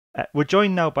We're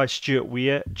joined now by Stewart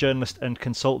Weir, journalist and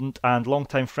consultant and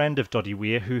longtime friend of Doddie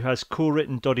Weir, who has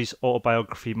co-written Doddie's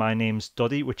autobiography, My Name's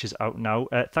Doddie, which is out now.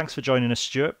 Thanks for joining us,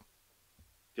 Stewart.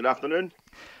 Good afternoon.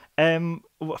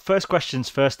 First questions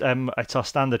first. It's our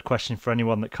standard question for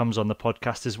anyone that comes on the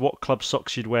podcast is what club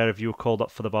socks you'd wear if you were called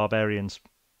up for the Barbarians?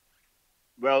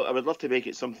 Well, I would love to make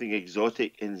it something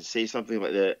exotic and say something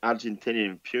like the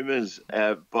Argentinian Pumas,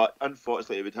 but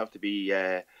unfortunately, it would have to be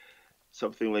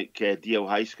something like DL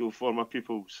High School former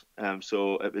pupils.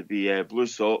 So it would be blue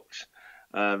socks,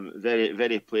 very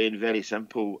very plain, very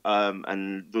simple,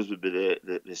 and those would be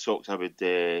the socks I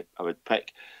would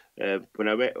pick. When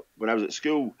I was at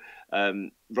school,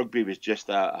 rugby was just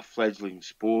a fledgling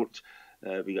sport.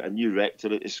 We got a new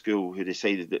rector at the school who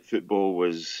decided that football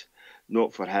was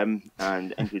not for him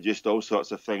and introduced all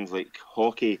sorts of things like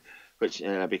hockey, which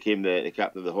I became the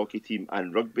captain of the hockey team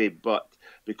and rugby. But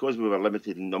because we were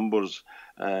limited in numbers,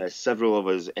 several of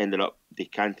us ended up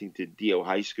decanting to DL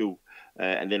High School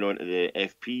and then on to the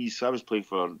FPs. So I was playing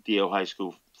for DL High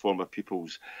School former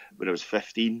pupils when I was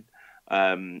 15.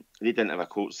 They didn't have a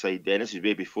coach side then. This is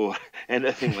way before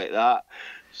anything like that.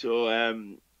 So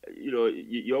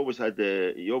you always had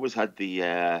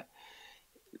the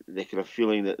kind of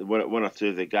feeling that one or two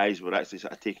of the guys were actually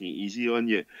sort of taking it easy on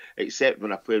you. Except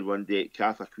when I played one day at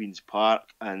Catholic Queen's Park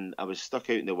and I was stuck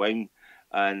out in the wing,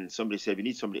 and somebody said we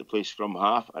need somebody to play scrum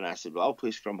half, and I said, well, I'll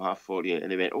play scrum half for you,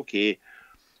 and they went okay.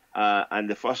 And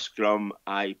the first scrum,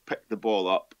 I picked the ball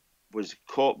up, was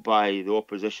caught by the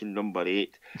opposition number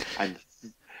 8,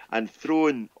 and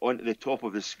thrown onto the top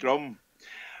of the scrum.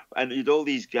 And you'd all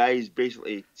these guys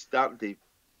basically starting to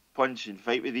punch and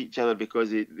fight with each other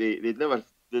because they'd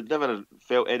never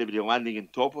felt anybody landing on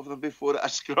top of them before at a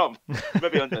scrum.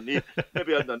 maybe underneath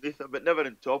them, but never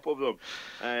on top of them.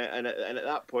 And at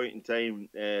that point in time,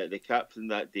 the captain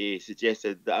that day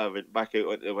suggested that I went back out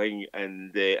onto the wing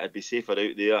and I'd be safer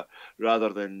out there rather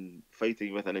than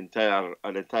fighting with an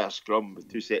entire scrum with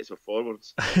two sets of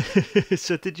forwards.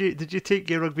 So did you take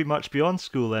your rugby much beyond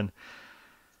school then?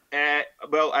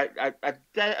 Well, I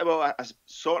did. Well, I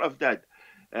sort of did.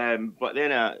 But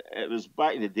then it was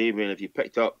back in the day when if you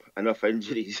picked up enough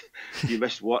injuries, you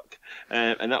missed work,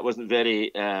 and that wasn't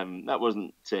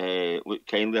looked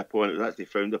kindly upon. It was actually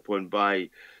frowned upon by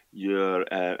your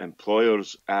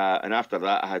employers. And after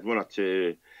that, I had one or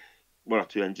two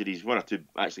injuries, one or two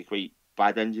actually quite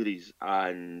bad injuries,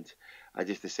 and I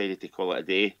just decided to call it a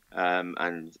day.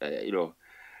 And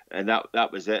that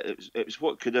was it. It was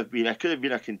what could have been. I could have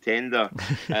been a contender.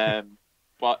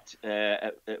 But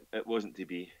it wasn't to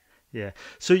be. Yeah.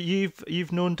 So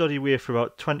you've known Doddie Weir for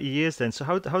about 20 years then. So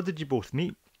how did you both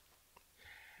meet?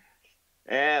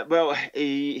 Well,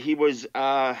 he was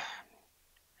a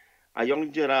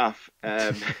young giraffe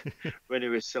when he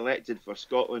was selected for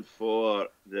Scotland for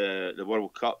the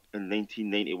World Cup in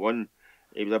 1991.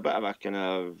 He was a bit of a kind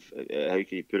of how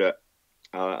can you put it,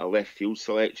 a left field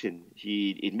selection.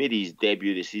 He'd made his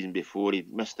debut the season before.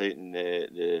 He'd missed out in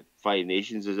the Five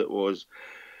Nations as it was.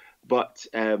 But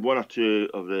one or two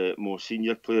of the more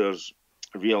senior players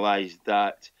realised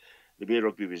that the way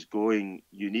rugby was going,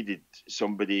 you needed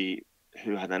somebody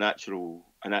who had a natural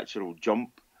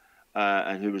jump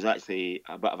and who was actually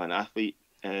a bit of an athlete.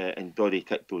 And Doddie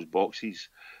ticked those boxes.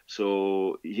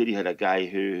 So here he had a guy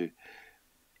who,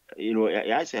 he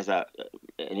actually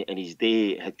in his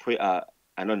day had quite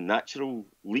an unnatural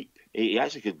leap. He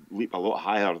actually could leap a lot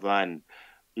higher than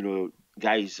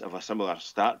guys of a similar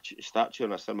stature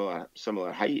and a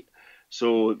similar height.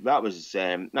 So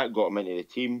that got him into the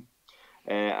team.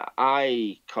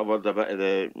 I covered a bit of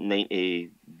the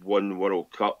 '91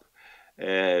 World Cup.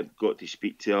 Got to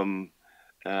speak to him,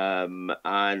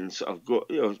 and sort of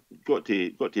got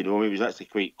to know him. He was actually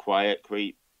quite quiet,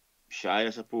 quite shy, I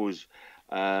suppose.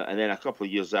 And then a couple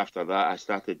of years after that, I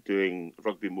started doing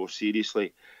rugby more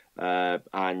seriously,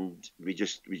 and we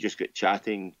just got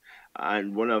chatting.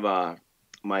 And one of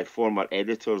my former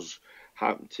editors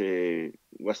happened to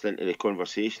listen to the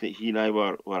conversation that he and I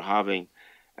were having,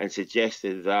 and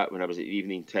suggested that when I was at the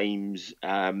Evening Times,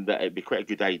 that it'd be quite a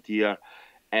good idea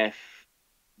if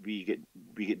we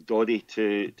get Doddie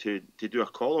to do a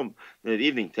column. Now, the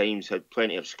Evening Times had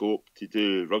plenty of scope to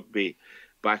do rugby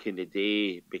back in the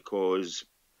day because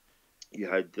you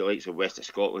had the likes of West of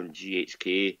Scotland,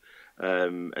 GHK,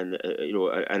 and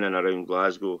in and around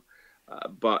Glasgow.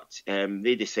 But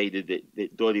they decided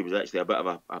that Doddie was actually a bit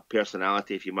of a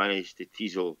personality if you managed to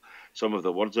teasel some of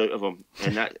the words out of him,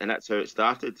 and that's how it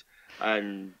started.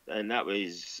 And that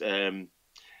was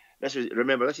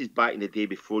remember, this is back in the day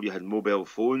before you had mobile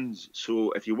phones.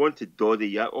 So if you wanted Doddie,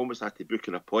 you almost had to book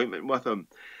an appointment with him.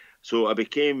 So I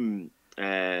became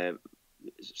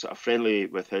sort of friendly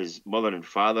with his mother and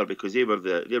father because they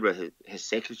were his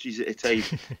secretaries at the time.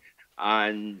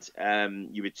 And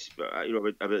you would, I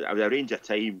would arrange a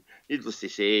time. Needless to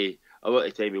say, a lot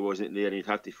of the time he wasn't there, and he'd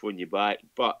have to phone you back.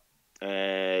 But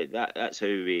that's how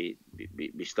we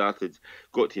started,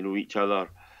 got to know each other.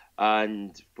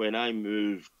 And when I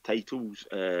moved titles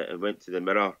and went to the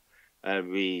Mirror,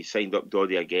 we signed up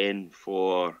Doddie again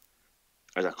for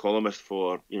as a columnist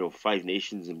for Five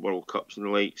Nations and World Cups and the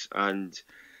likes, and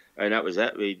that was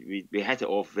it. We hit it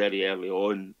off very early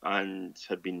on and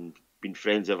have been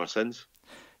friends ever since.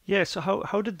 Yeah, so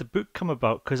how did the book come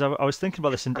about? Because I was thinking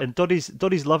about this, and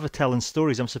Doddie's love of telling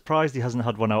stories. I'm surprised he hasn't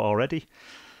had one out already.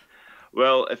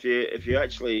 Well, if you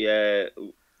actually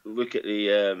look at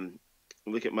the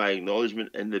look at my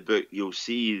acknowledgement in the book, you'll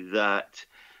see that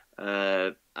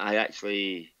I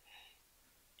actually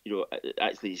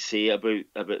actually say about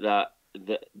that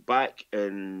back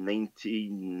in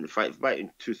in fact back in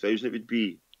 2000 it would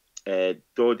be,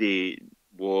 Doddie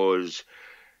was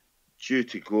due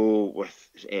to go with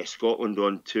Scotland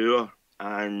on tour,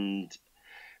 and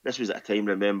this was at a time,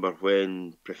 remember,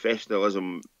 when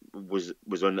professionalism was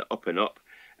on the up and up,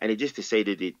 and he just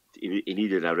decided he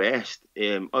needed a rest.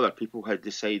 Other people had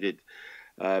decided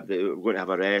that they were going to have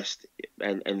a rest,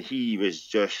 and he was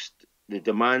just the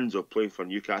demands of playing for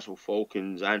Newcastle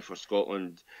Falcons and for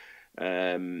Scotland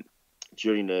during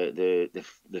the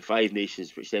Five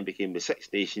Nations, which then became the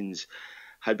Six Nations,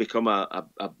 had become a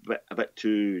bit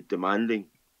too demanding.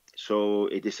 So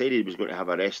he decided he was going to have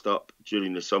a rest up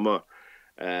during the summer.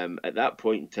 At that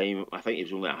point in time, I think he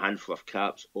was only a handful of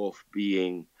caps off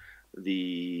being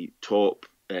the top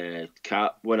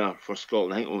cap winner for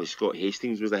Scotland. I think only Scott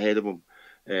Hastings was ahead of him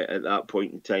at that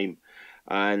point in time.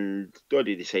 And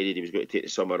Doddie decided he was going to take the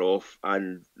summer off,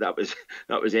 and that was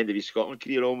that was the end of his Scotland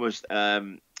career almost.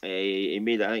 He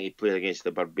made, I think he played against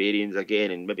the Barbarians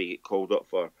again, and maybe get called up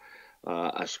for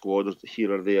a squad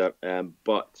here or there.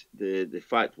 But the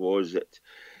fact was that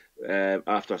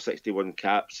after 61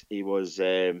 caps, he was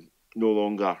no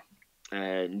longer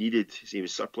needed. He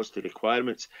was surplus to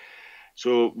requirements.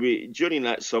 So during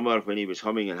that summer when he was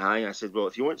humming and hawing, I said, well,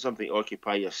 if you want something to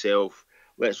occupy yourself,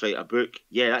 let's write a book.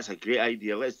 Yeah, that's a great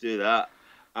idea. Let's do that.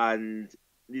 And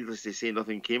needless to say,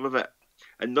 nothing came of it.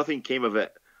 And nothing came of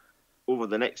it over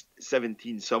the next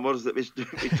 17 summers that we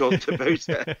talked about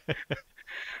it.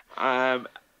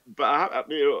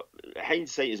 But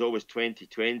hindsight is always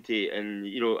 2020, and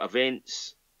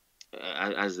events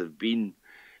as they've been,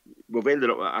 we've ended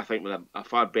up, I think, with a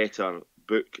far better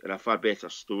book and a far better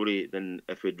story than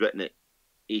if we'd written it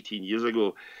 18 years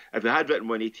ago. If we had written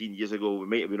one 18 years ago, we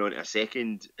might have been on to a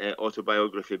second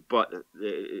autobiography, but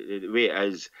the way it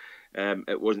is,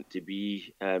 it wasn't to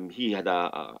be. He had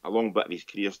a long bit of his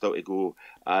career still to go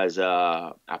as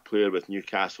a player with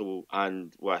Newcastle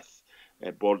and with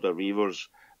Border Reivers.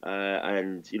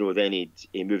 And then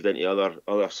he moved into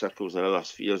other circles and other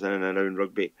spheres in and around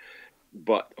rugby.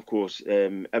 But of course,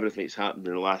 everything that's happened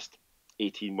in the last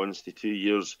 18 months to 2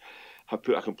 years have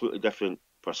put a completely different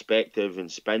perspective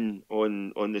and spin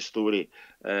on the story.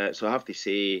 So I have to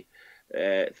say,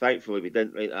 thankfully we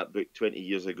didn't write that book 20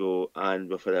 years ago, and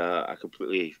we've had a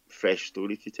completely fresh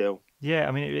story to tell. Yeah,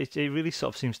 I mean, it really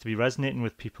sort of seems to be resonating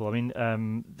with people. I mean,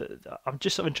 I'm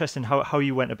just sort of interested in how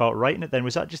you went about writing it then.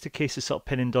 Was that just a case of sort of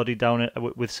pinning Doddie down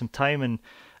with some time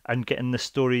and getting the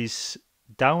stories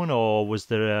down, or was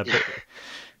there a bit...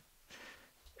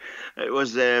 It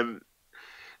was,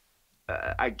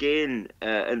 again,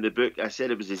 in the book, I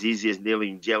said it was as easy as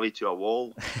nailing jelly to a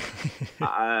wall.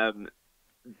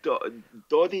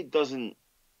 Doddie doesn't.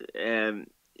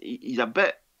 He's a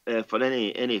bit, for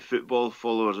any football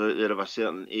followers out there of a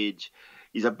certain age,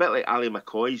 he's a bit like Ali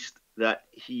McCoist, that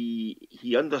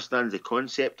he understands the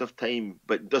concept of time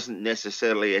but doesn't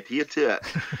necessarily adhere to it.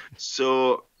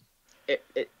 So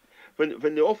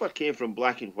when the offer came from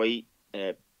Black and White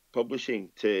Publishing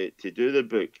to do the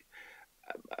book,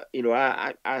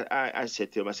 I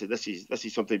said to him, I said, this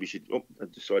is something we should. Oh,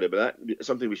 sorry about that.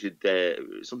 Something we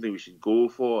should go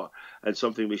for, and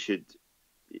something we should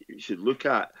look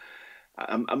at.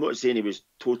 I'm not saying he was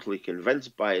totally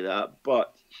convinced by that,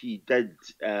 but he did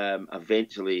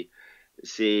eventually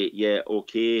say, yeah,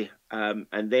 okay.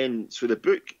 And then, so the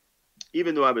book,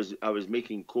 even though I was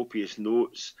making copious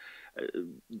notes,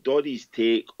 Doddie's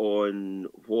take on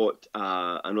what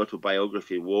an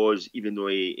autobiography was, even though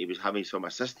he was having some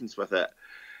assistance with it,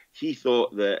 he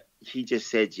thought that he just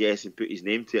said yes and put his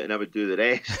name to it, and I would do the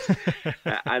rest.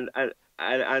 and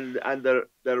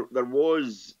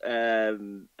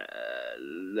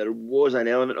there was an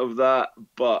element of that,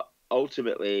 but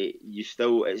ultimately it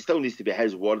still needs to be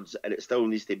his words, and it still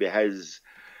needs to be his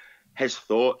his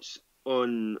thoughts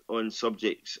on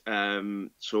subjects.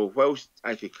 So whilst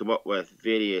I could come up with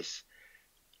various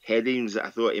headings that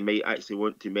I thought he might actually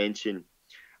want to mention,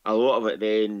 a lot of it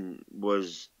then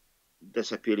was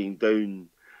disappearing down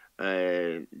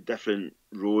different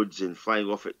roads and flying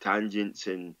off at tangents,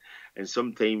 and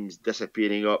sometimes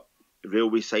disappearing up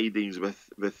railway sidings with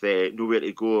nowhere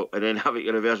to go, and then having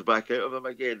to reverse back out of them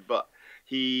again. But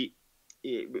we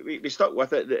stuck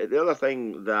with it. The other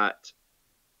thing that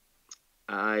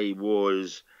I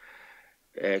was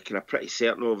kind of pretty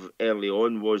certain of early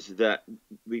on was that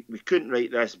we couldn't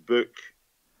write this book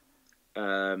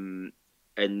in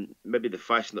maybe the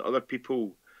fashion that other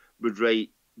people would write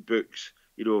books.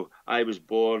 You know, I was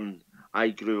born, I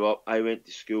grew up, I went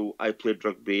to school, I played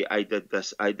rugby, I did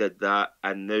this, I did that,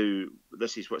 and now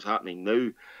this is what's happening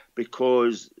now,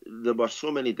 because there were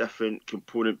so many different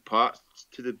component parts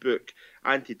to the book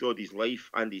and to Doddie's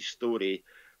life and his story,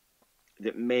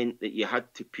 that meant that you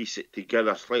had to piece it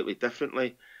together slightly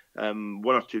differently. One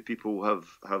or two people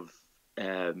have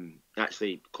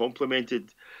actually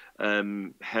complimented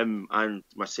him and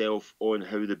myself on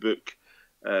how the book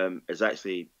is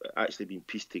actually been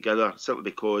pieced together. Simply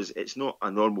because it's not a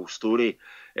normal story.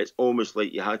 It's almost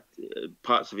like you had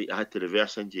parts of it you had to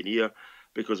reverse engineer,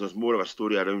 because there's more of a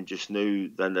story around just now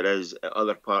than there is at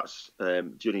other parts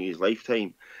during his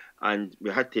lifetime, and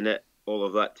we had to knit all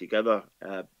of that together.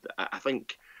 I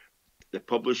think the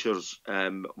publishers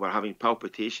were having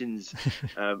palpitations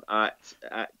at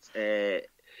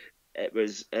it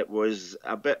was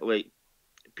a bit like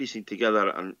piecing together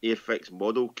an Airfix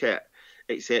model kit,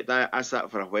 except I sat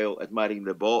for a while admiring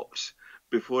the box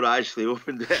before I actually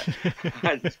opened it,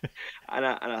 and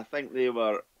I think they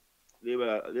were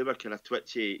kind of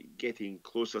twitchy, getting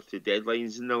closer to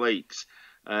deadlines and the likes.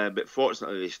 But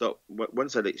fortunately, they stopped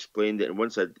once I'd explained it, and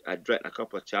once I'd written a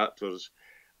couple of chapters,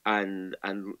 and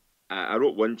I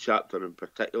wrote one chapter in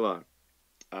particular,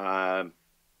 and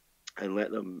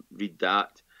let them read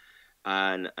that.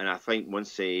 And I think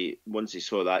once they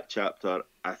saw that chapter,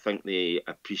 I think they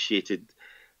appreciated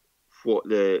what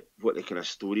the kind of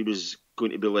story was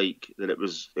going to be like. That it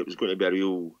was going to be a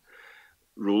real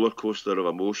roller coaster of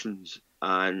emotions,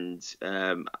 and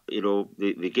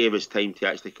they gave us time to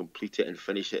actually complete it and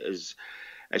finish it as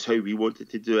how we wanted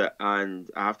to do it, and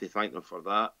I have to thank them for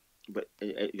that. But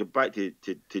go back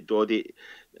to Doddie,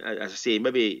 as I say,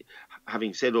 maybe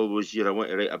having said all those years I want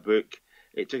to write a book,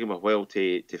 it took him a while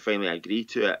to finally agree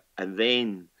to it, and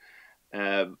then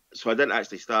so I didn't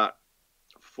actually start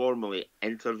formally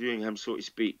interviewing him, so to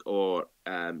speak, or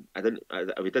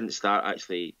we didn't start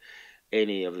actually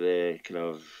any of the kind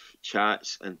of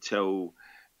chats until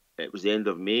it was the end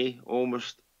of May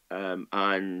almost,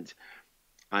 and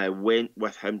I went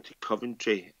with him to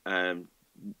Coventry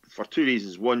for two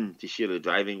reasons. One, to share the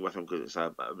driving with him, because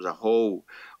it was a haul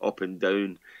up and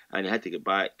down, and he had to get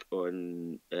back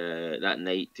on that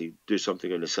night to do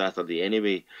something on the Saturday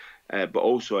anyway. But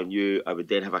also, I knew I would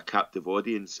then have a captive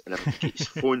audience, and if I could get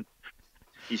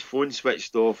his phone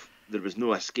switched off, there was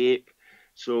no escape.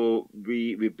 So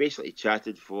we basically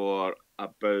chatted for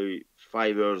about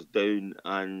 5 hours down,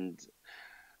 and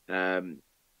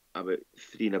about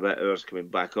 3 and a bit hours coming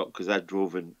back up, because I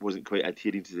drove and wasn't quite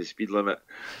adhering to the speed limit.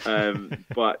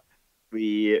 But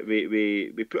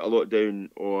we put a lot down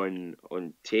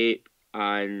on tape,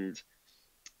 and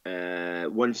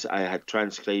once I had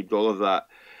transcribed all of that,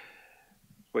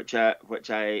 which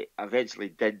I eventually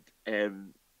did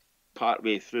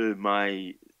partway through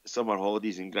my summer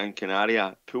holidays in Gran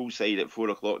Canaria, poolside at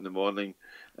 4 o'clock in the morning.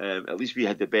 At least we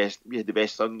had the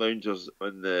best sun loungers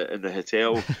in the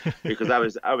hotel, because I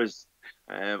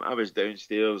was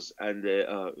downstairs, and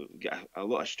get a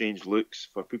lot of strange looks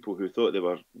for people who thought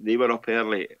they were up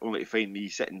early, only to find me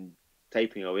sitting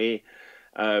typing away.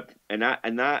 And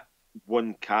that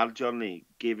one car journey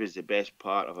gave us the best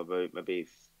part of about maybe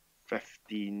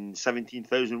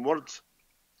 17,000 words.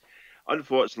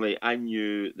 Unfortunately, I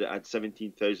knew that I had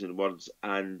 17,000 words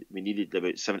and we needed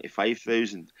about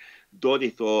 75,000.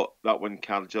 Doddie thought that one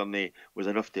car journey was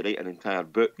enough to write an entire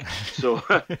book. So,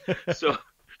 so,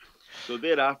 so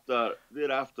thereafter,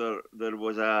 there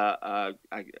was I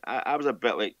was a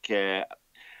bit like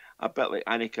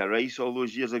Annika Rice all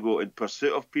those years ago, in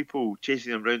pursuit of people,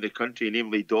 chasing him around the country,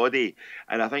 namely Doddie.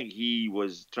 And I think he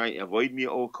was trying to avoid me at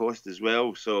all costs as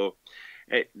well. So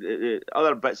the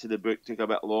other bits of the book took a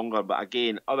bit longer, but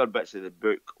again, other bits of the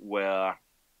book were,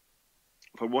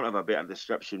 for want of a better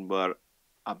description, were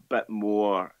a bit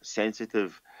more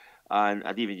sensitive, and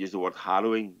I'd even use the word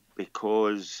harrowing,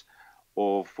 because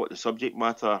of what the subject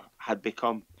matter had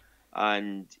become.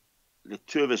 And the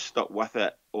two of us stuck with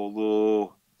it,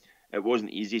 although it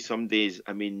wasn't easy some days.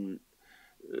 I mean,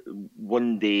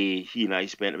 one day he and I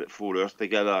spent about 4 hours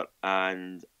together,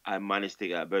 and I managed to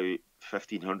get about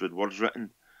 1,500 words written,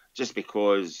 just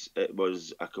because it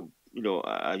was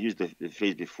I used the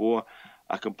phrase before,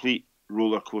 a complete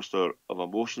roller coaster of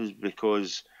emotions,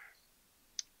 because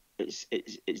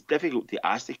it's difficult to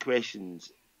ask the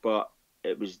questions, but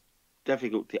it was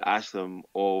difficult to ask them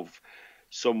of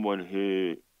someone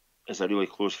who is a really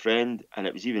close friend, and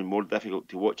it was even more difficult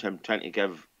to watch him trying to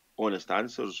give honest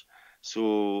answers.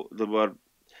 So there were,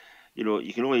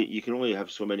 you can only have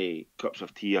so many cups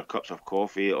of tea or cups of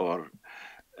coffee or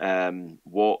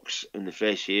walks in the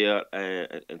fresh air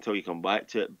until you come back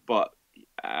to it. But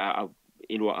I,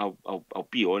 I'll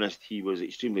be honest, he was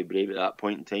extremely brave at that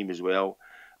point in time as well,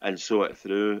 and saw it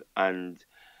through. And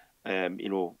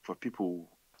for people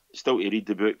still to read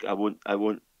the book, I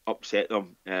won't upset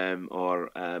them,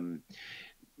 or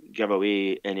give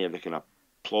away any of the kind of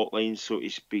plot lines, so to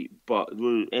speak. But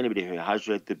anybody who has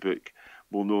read the book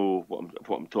will know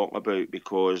what I'm talking about,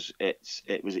 because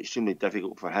it was extremely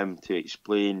difficult for him to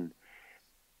explain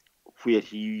where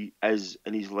he is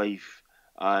in his life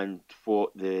and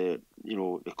what the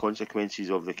consequences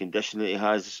of the condition that he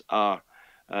has are.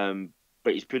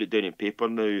 But he's put it down in paper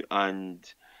now, and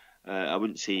I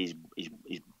wouldn't say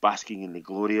he's basking in the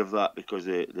glory of that, because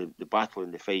the battle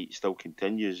and the fight still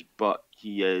continues. But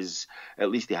at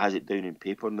least he has it down in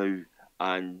paper now,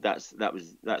 and that's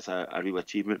a real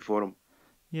achievement for him.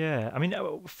 Yeah, I mean,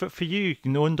 for you,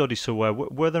 knowing Doddie so well,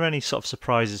 were there any sort of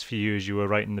surprises for you as you were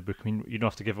writing the book? I mean, you don't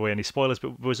have to give away any spoilers,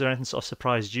 but was there anything sort of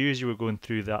surprised you as you were going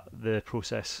through the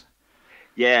process?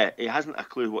 Yeah, he hasn't a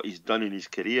clue what he's done in his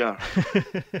career.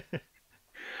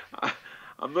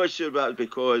 I'm not sure about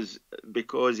because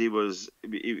he was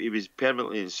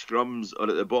permanently in scrums or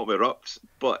at the bottom of rucks,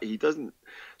 but he doesn't.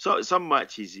 So some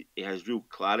matches he has real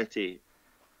clarity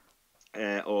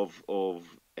of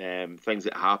things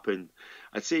that happen.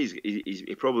 I'd say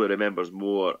he probably remembers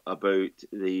more about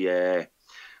the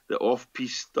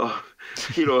off-piste stuff,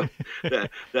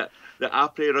 the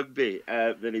après rugby,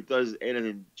 than he does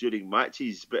anything during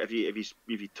matches. But if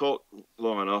you talk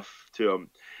long enough to him,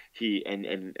 he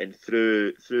and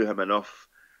through him enough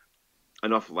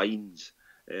lines.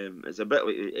 It's a bit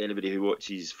like anybody who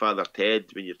watches Father Ted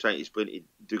when you're trying to explain to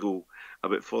Dougal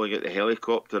about falling out the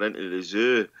helicopter into the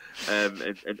zoo,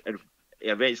 and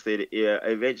eventually,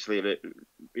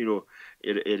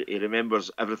 he remembers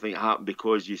everything that happened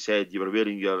because you said you were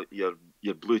wearing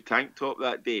your blue tank top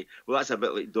that day. Well, that's a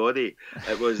bit like Doddie.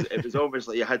 It was almost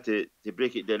like you had to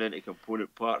break it down into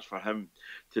component parts for him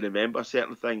to remember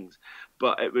certain things.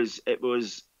 But it was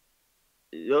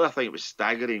the other thing that was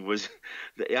staggering was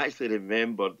that he actually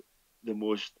remembered the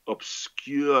most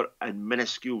obscure and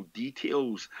minuscule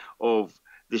details of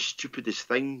the stupidest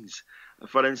things.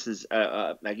 For instance,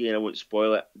 again, I won't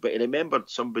spoil it, but he remembered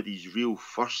somebody's real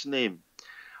first name,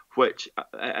 which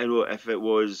I know if it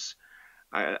was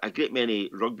a great many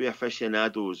rugby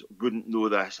aficionados wouldn't know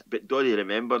this, but Doddie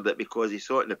remembered it because he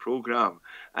saw it in the programme,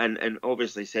 and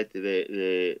obviously said to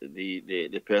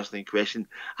the person in question,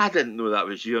 "I didn't know that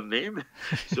was your name."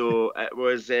 So it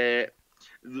was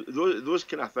those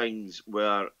kind of things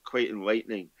were quite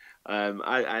enlightening.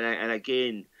 And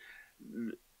again,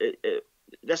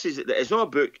 it's not a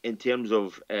book in terms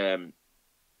of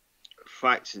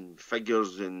facts and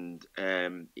figures and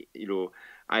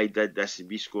I did this and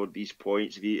we scored these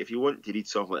points. If you want to read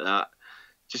something like that,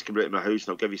 just come out of my house and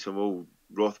I'll give you some old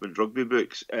Rothman rugby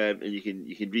books, and you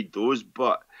can read those.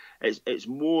 But it's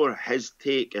more his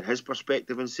take and his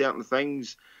perspective on certain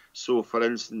things. So, for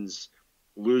instance,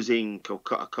 losing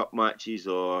Calcutta Cup matches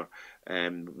or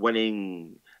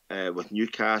winning with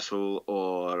Newcastle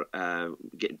or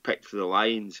getting picked for the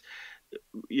Lions.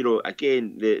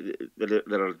 Again,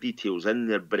 there are details in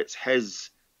there, but it's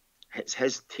his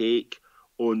take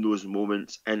on those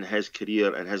moments in his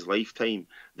career and his lifetime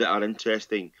that are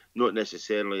interesting, not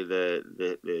necessarily the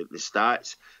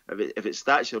stats. If it's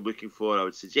stats you're looking for, I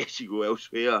would suggest you go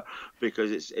elsewhere, because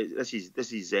this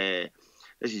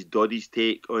is Doddie's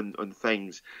take on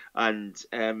things. And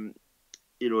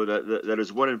there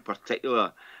is one in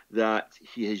particular that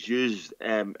he has used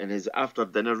in his after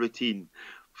dinner routine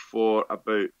for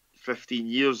about 15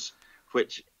 years,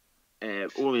 which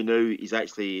only now he's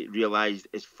actually realised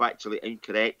is factually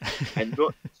incorrect. And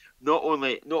not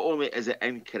only is it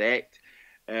incorrect,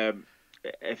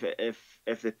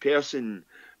 if the person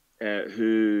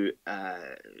who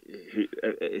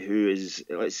is,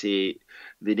 let's say,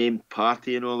 the named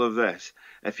party in all of this,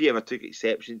 if he ever took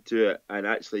exception to it and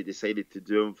actually decided to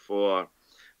do him for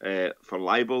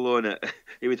libel on it,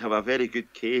 he would have a very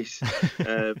good case,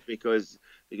 because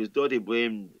because Doddie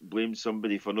blamed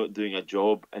somebody for not doing a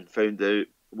job and found out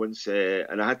once,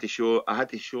 and I had to show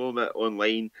him it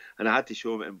online, and I had to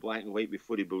show him it in black and white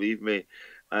before he believed me,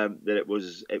 that it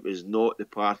was not the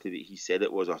party that he said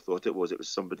it was or thought it was. It was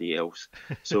somebody else.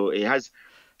 So he has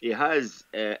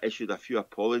issued a few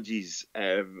apologies.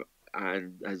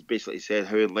 And has basically said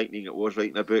how enlightening it was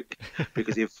writing a book,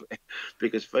 because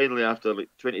because finally, after like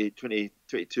 22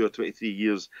 or 23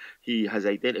 years, he has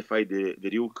identified the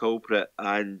real culprit,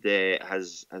 and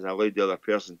has allowed the other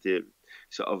person to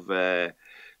sort of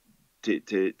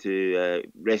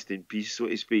rest in peace, so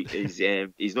to speak.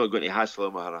 He's not going to hassle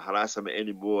him or harass him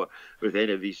anymore with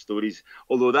any of these stories.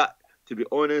 Although that, to be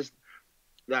honest,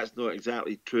 that's not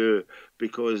exactly true,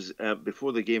 because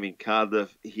before the game in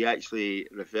Cardiff, he actually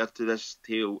referred to this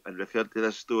tale and referred to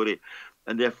this story,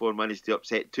 and therefore managed to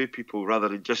upset two people rather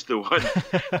than just the one.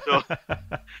 So,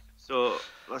 so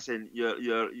listen,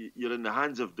 you're in the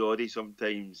hands of Doddie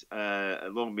sometimes.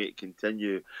 Long may it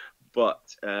continue.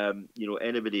 But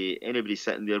anybody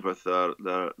sitting there with their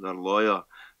lawyer,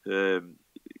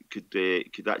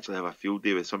 could actually have a field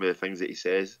day with some of the things that he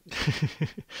says.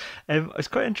 It's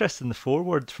quite interesting, the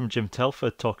foreword from Jim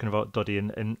Telford talking about Doddie,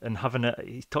 and having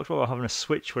he talks about having a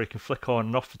switch where he can flick on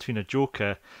and off between a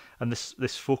joker and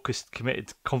this focused,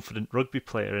 committed, confident rugby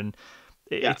player. And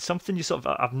Yeah, it's something you sort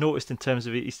of, I've noticed in terms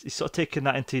of he's sort of taking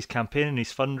that into his campaign and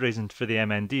his fundraising for the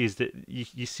MND, is that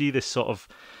you see this sort of,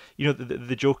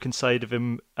 the joking side of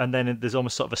him, and then there's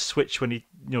almost sort of a switch when he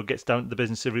gets down to the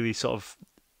business of really sort of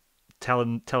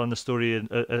telling the story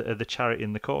of the charity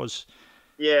and the cause.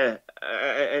 yeah,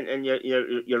 and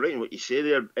you're right in what you say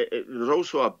there. There's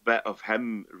also a bit of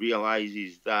him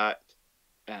realizes that,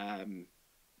 and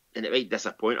it might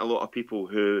disappoint a lot of people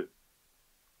who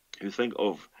think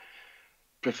of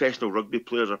professional rugby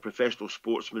players or professional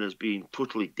sportsmen as being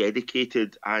totally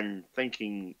dedicated and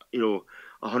thinking,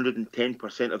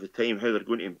 110% of the time how they're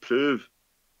going to improve.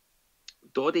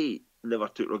 Doddie never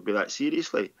took rugby that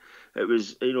seriously. It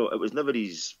was never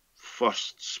his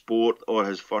first sport or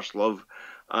his first love,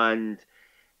 and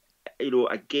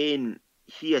again,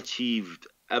 he achieved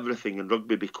everything in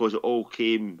rugby because it all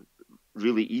came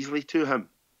really easily to him,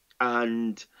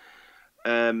 and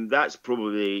that's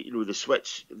probably the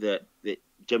switch that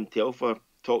Jim Telfer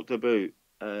talked about,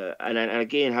 and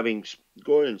again, having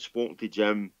gone and spoken to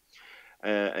Jim,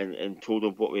 and told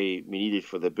him what we needed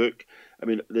for the book. I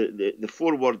mean, the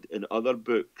foreword in other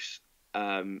books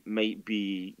might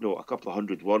be a couple of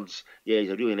hundred words. Yeah, he's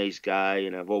a really nice guy,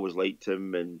 and I've always liked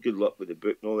him, and good luck with the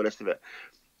book and all the rest of it.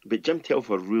 But Jim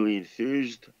Telfer really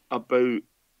enthused about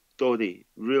Doddie,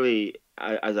 really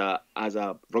as a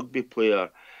rugby player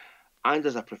and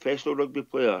as a professional rugby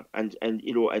player, and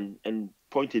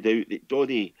pointed out that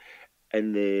Doddie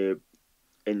in the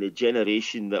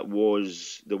generation that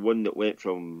was the one that went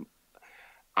from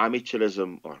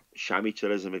amateurism or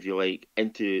shamateurism, if you like,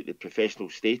 into the professional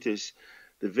status,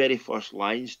 the very first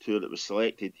Lions tour that was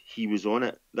selected, he was on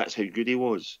it. That's how good he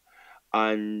was.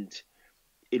 And,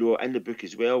 in the book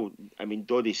as well, I mean,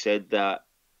 Doddie said that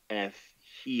if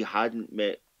he hadn't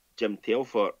met Jim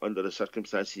Telfer under the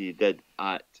circumstances he did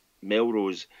at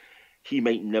Melrose, he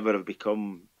might never have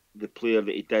become the player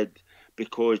that he did,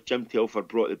 because Jim Telfer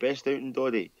brought the best out in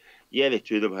Doddie. Yeah, the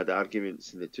two of them had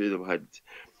arguments, and the two of them had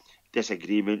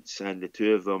disagreements, and the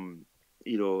two of them,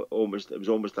 it was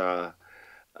almost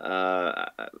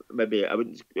maybe I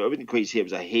wouldn't quite say it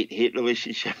was a hate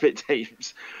relationship at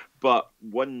times, but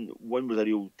one was a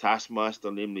real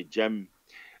taskmaster, namely Jim,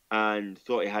 and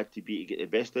thought he had to be to get the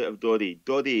best out of Doddie.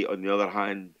 Doddie, on the other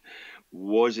hand,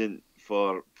 wasn't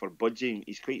for budging.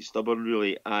 He's quite stubborn,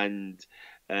 really, and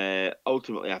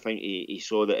ultimately, I think he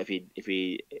saw that if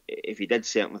he did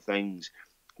certain things,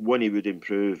 one, he would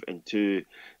improve, and two,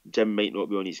 Jim might not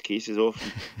be on his case as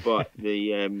often. But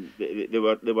they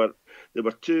were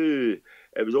two.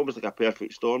 It was almost like a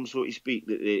perfect storm, so to speak.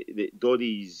 That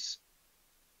Doddie's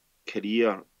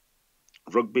career,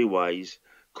 rugby wise,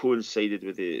 coincided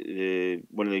with the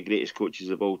one of the greatest coaches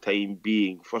of all time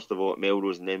being, first of all, at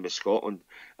Melrose, and then with Scotland,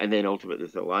 and then ultimately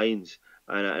with the Lions.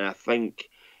 And I think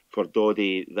for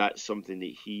Doddie, that's something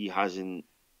that he hasn't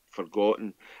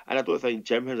forgotten, and I don't think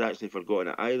Jim has actually forgotten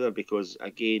it either, because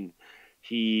again,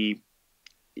 he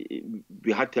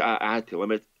I had to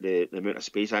limit the amount of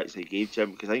space I actually gave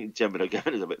Jim, because I think Jim would have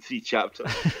given us about 3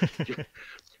 chapters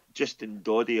just in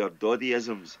Doddie or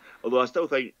Doddieisms. Although I still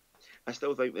think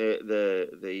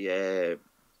the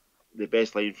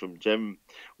best line from Jim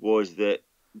was that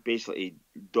basically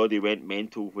Doddie went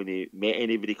mental when he met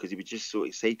anybody, because he was just so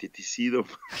excited to see them.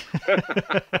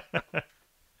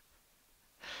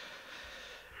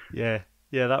 Yeah.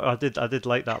 Yeah, that I did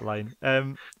like that line.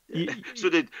 You, So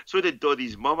did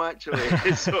Doddie's mum actually.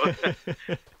 So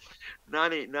you-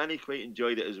 Nanny quite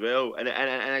enjoyed it as well. And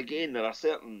again, there are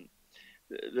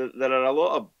a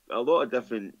lot of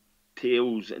different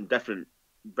tales and different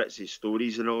bits of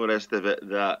stories and all the rest of it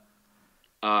that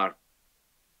are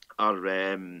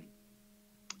are um,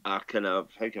 are kind of,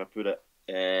 how can I put it,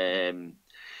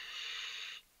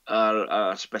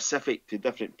 are specific to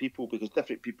different people because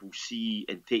different people see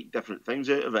and take different things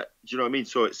out of it. Do you know what I mean?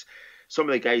 So it's some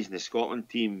of the guys in the Scotland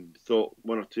team thought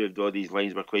one or two of Doddie's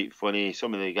lines were quite funny.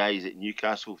 Some of the guys at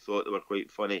Newcastle thought they were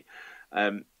quite funny.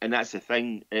 And that's the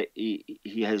thing.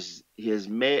 He has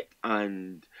met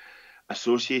and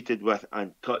associated with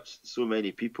and touched so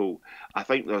many people. I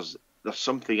think there's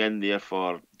something in there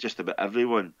for just about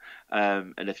everyone.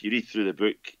 And if you read through the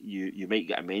book, you might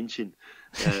get a mention.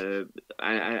 Uh,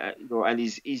 and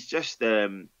he's just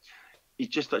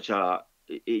such a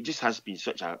he just has been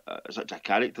such a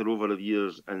character over the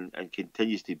years and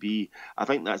continues to be. I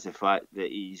think that's the fact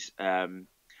that he's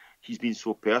been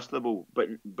so personable. But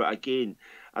again,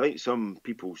 I think some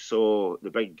people saw the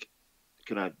big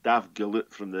kind of daft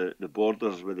gullet from the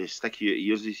borders with the sticky out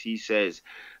ears, as he says,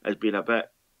 as being a bit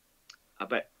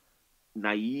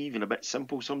naive and a bit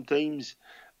simple sometimes.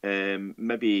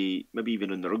 Maybe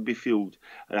even on the rugby field.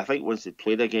 And I think once they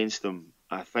played against him,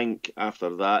 I think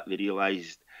after that they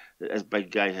realised that this big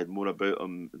guy had more about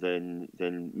him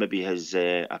than maybe his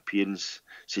appearance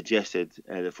suggested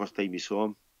the first time you saw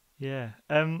him. yeah.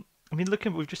 I mean,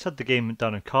 looking, we've just had the game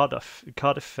down in Cardiff.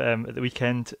 Cardiff at the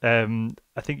weekend. I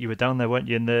think you were down there, weren't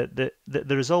you? And the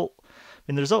result. I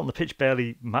mean, the result on the pitch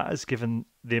barely matters given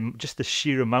just the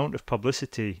sheer amount of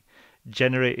publicity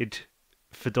generated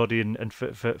for Doddie and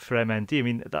for MND. I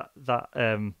mean,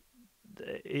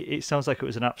 it sounds like it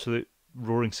was an absolute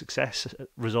roaring success,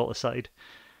 result aside.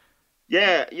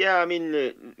 Yeah, yeah. I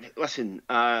mean, listen,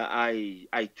 I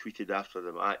tweeted after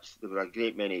the match. There were a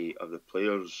great many of the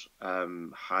players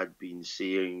had been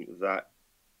saying that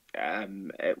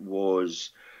it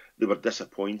was they were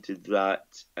disappointed that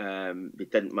they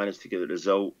didn't manage to get the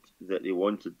result that they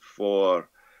wanted for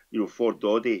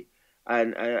Doddie.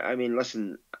 And I mean,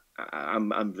 listen,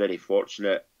 I'm very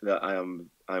fortunate that I'm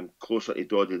closer to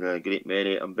Doddie than a great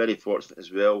many. I'm very fortunate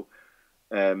as well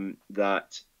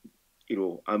that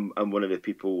I'm one of the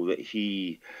people that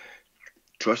he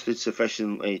trusted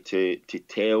sufficiently to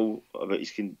tell about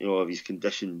of his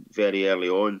condition very early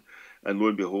on, and lo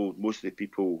and behold, most of the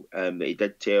people that he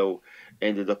did tell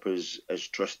ended up as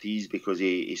trustees because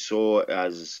he saw it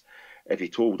as if he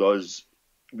told us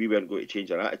we weren't going to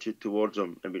change our attitude towards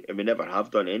him, and we never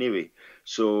have done anyway.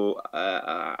 So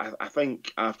I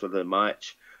think after the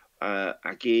match,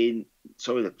 again,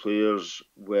 some of the players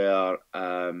were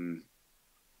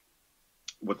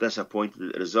disappointed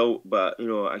at the result. But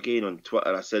again on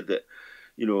Twitter, I said that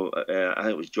I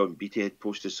think it was John Beattie had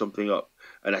posted something up,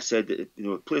 and I said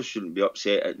that players shouldn't be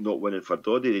upset at not winning for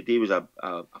Doddie. The day was a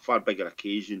far bigger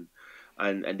occasion,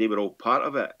 and they were all part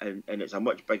of it, and it's a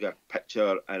much bigger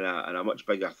picture and a much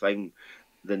bigger thing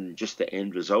than just the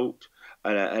end result.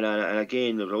 And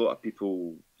again, there were a lot of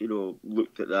people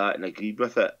looked at that and agreed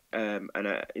with it. In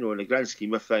the grand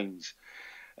scheme of things,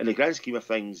 in the grand scheme of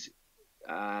things,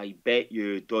 I bet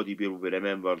you Doddie Weir will be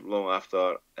remembered long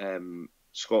after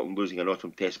Scotland losing an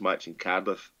autumn test match in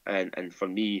Cardiff. And for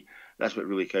me, that's what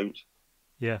really counts.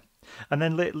 Yeah, and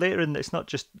then later in, it's not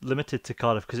just limited to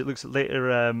Cardiff because it looks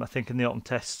later. I think in the autumn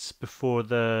tests before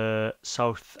the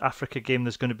South Africa game,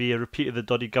 there's going to be a repeat of the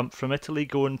Doddy Gump from Italy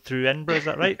going through Edinburgh. Is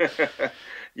that right?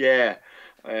 Yeah.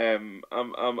 I'm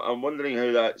wondering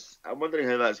how that's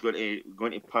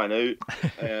going to pan out.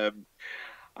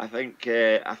 I think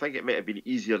it might have been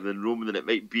easier than Rome than it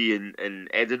might be in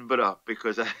Edinburgh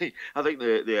because I think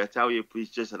the Italian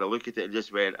police just had a look at it and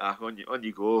just went, on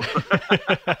you go.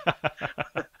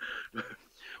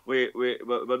 We're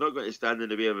not going to stand in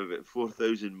the way of about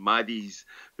 4,000 maddies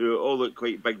who all look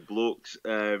quite big blokes,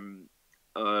 and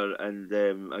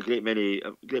a great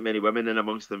many women in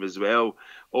amongst them as well,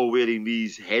 all wearing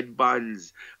these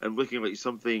headbands and looking like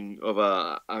something of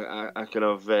a kind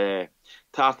of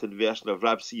tartan version of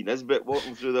Rab C. Nisbet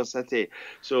walking through their city.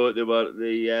 So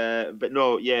but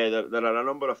no, yeah, there are a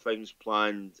number of things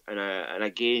planned, and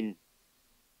again,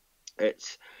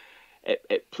 it's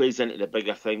it plays into the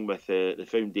bigger thing with the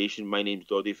foundation. My name's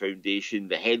Doddie Foundation.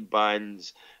 The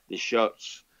headbands, the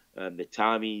shirts, the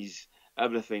tammies,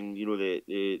 everything.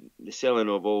 The selling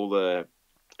of all the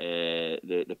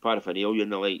paraphernalia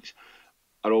and the likes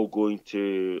are all going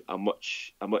to a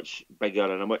much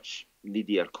bigger and a much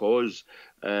needier cause.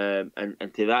 And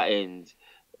to that end,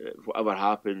 whatever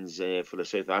happens for the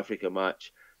South Africa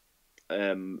match,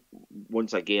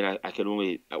 once again, I can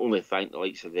only thank the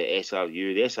likes of the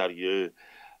SRU. The SRU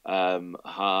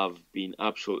have been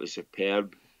absolutely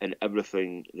superb in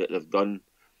everything that they've done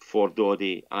for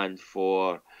Doddie and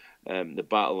for the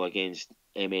battle against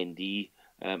MND.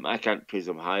 I can't praise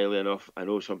them highly enough. I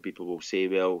know some people will say,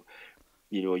 well,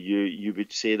 you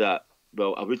would say that.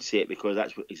 Well, I would say it because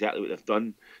that's exactly what they've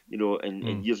done.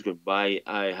 In years gone by,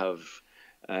 I have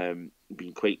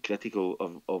been quite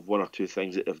critical of one or two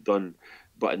things that they've done.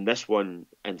 But in this one,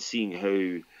 and seeing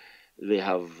how they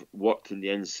have worked in the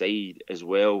inside as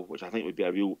well, which I think would be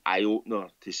a real eye opener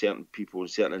to certain people and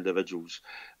certain individuals.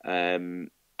 I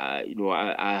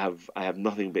have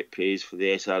nothing but praise for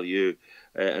the SRU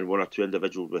and one or two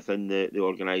individuals within the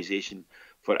organisation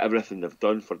for everything they've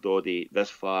done for Doddie this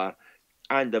far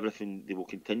and everything they will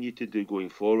continue to do going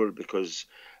forward. Because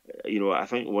I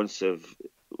think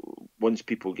once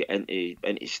people get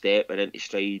into step and into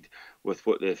stride with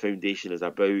what the foundation is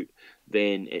about,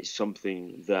 then it's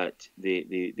something that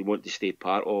they want to stay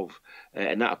part of,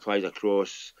 and that applies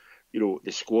across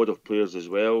the squad of players as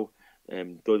well.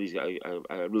 Doddie's got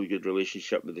a really good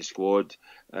relationship with the squad,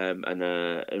 and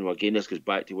again, this goes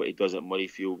back to what he does at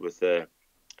Murrayfield with the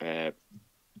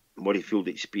Murrayfield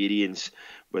experience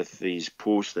with these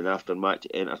post and after match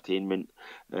entertainment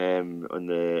in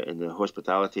the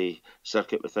hospitality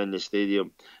circuit within the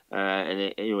stadium,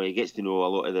 and he gets to know a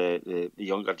lot of the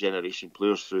younger generation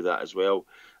players through that as well,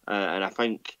 and I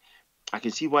think I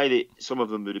can see why some of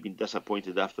them would have been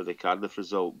disappointed after the Cardiff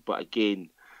result, but again,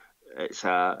 it's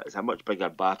a much bigger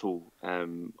battle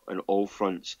on all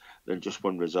fronts than just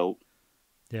one result.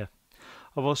 Yeah.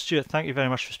 Oh, well, Stuart, thank you very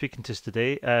much for speaking to us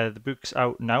today. The book's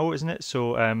out now, isn't it?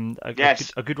 So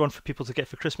Yes. a good one for people to get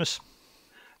for Christmas.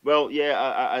 Well, yeah,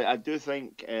 I do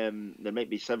think there might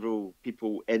be several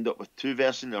people end up with two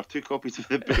versions or two copies of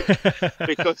the book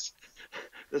because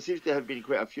there seems to have been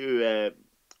quite a few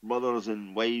mothers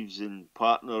and wives and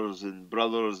partners and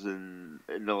brothers and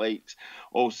the likes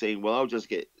all saying, well, I'll just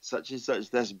get such and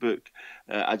such this book.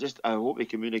 I hope they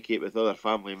communicate with other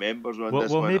family members on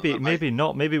this Well, one. maybe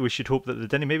not. Maybe we should hope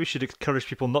that maybe we should encourage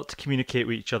people not to communicate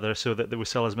with each other so that they will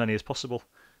sell as many as possible.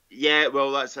 Yeah,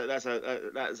 well, that's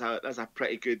a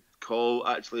pretty good call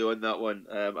actually on that one.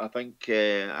 I think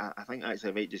actually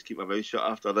I might just keep my mouth shut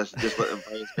after this, and just let them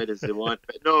buy as many as they want.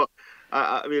 But no,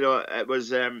 it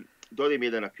was Doddie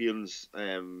made an appearance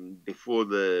before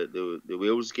the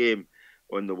Wales game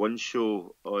on the One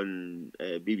Show on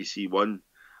BBC One,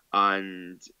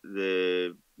 and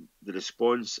the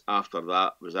response after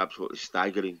that was absolutely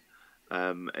staggering.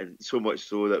 And so much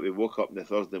so that we woke up on the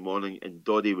Thursday morning and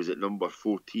Doddie was at number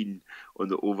 14 on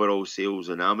the overall sales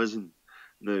on Amazon.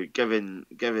 Now, given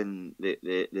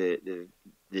the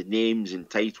names and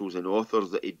titles and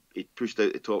authors that he pushed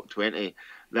out the top 20,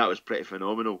 that was pretty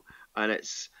phenomenal. And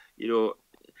it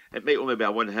might only be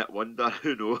a one-hit wonder,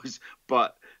 who knows?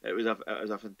 But it was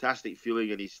a fantastic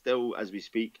feeling, and he's still, as we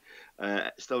speak,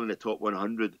 still in the top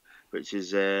 100, which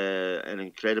is an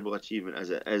incredible achievement as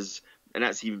it is. And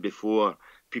that's even before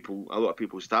a lot of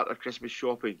people start their Christmas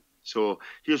shopping. So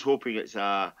here's hoping it's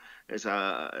a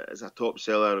top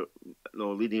seller,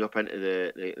 leading up into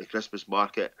the Christmas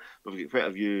market. We've got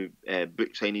quite a few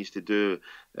book signings to do: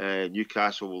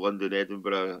 Newcastle, London,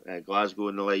 Edinburgh, Glasgow,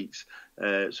 and the likes.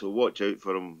 So watch out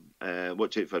for them.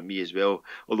 Watch out for me as well.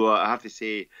 Although I have to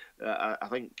say, I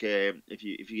think if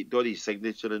you get Doddie's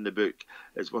signature in the book,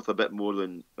 it's worth a bit more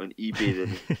than on eBay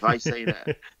than if I sign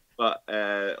it. But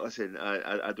listen,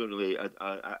 I don't really.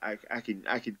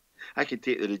 I can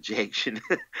take the rejection.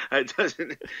 It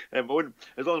doesn't. As long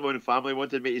as my own family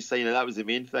wanted me to sign it, that was the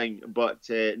main thing. But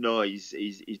no,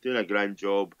 he's doing a grand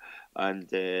job, and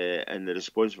the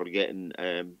response we're getting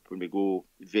when we go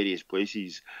various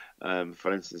places,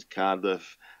 for instance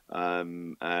Cardiff,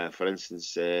 for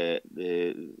instance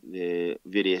the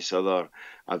various other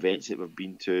events that we've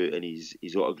been to, and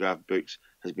his autographed books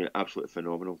has been absolutely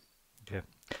phenomenal. Okay.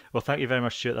 Well, thank you very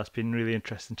much, Stuart. That's been really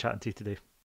interesting chatting to you today.